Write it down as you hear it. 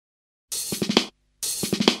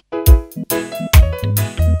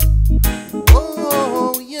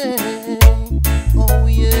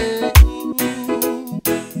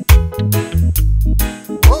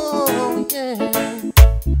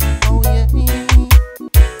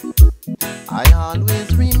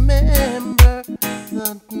always remember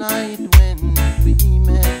that night when we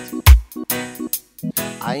met.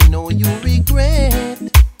 I know you regret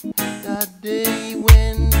that day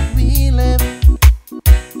when we left.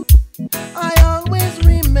 I always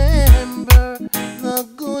remember the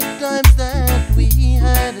good times that we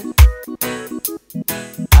had,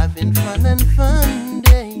 having fun and fun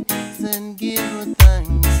days and give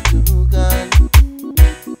thanks to God.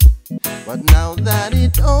 But now that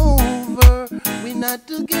it's over, we're not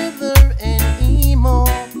together anymore.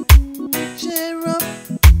 Cheer up,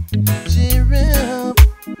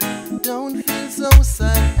 don't feel so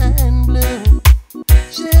sad and blue.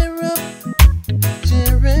 Cheer up,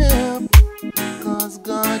 'cause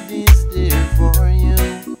God is there for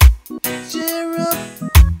you. Cheer up,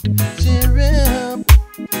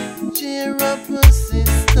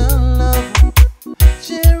 sister love.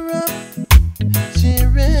 Cheer up,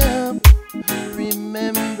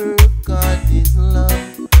 remember God is love.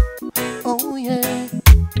 Oh yeah,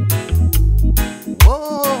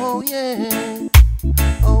 oh yeah,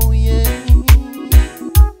 oh yeah.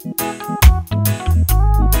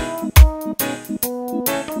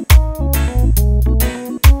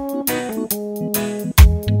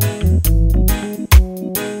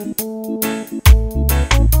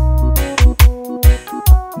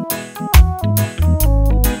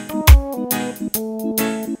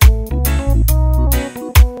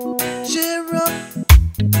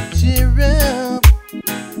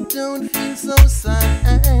 Don't feel so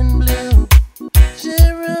sad and blue.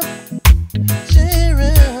 Cheer up,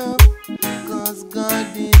 'cause God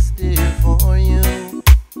is there for you.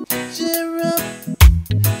 Cheer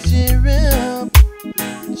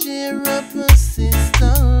up,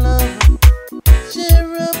 sister love. Cheer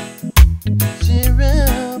up,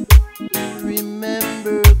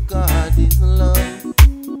 remember God is love.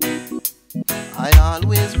 I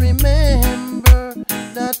always remember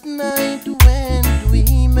that night when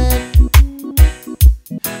we met.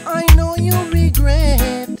 I know you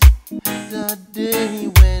regret the day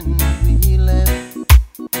when we left.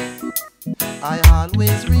 I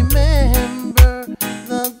always remember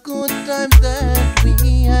the good times that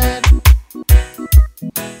we had,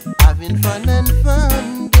 having fun and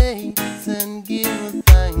fun days and give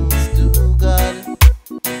thanks to God.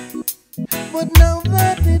 But now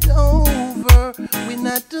that it's over, we're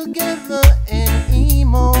not together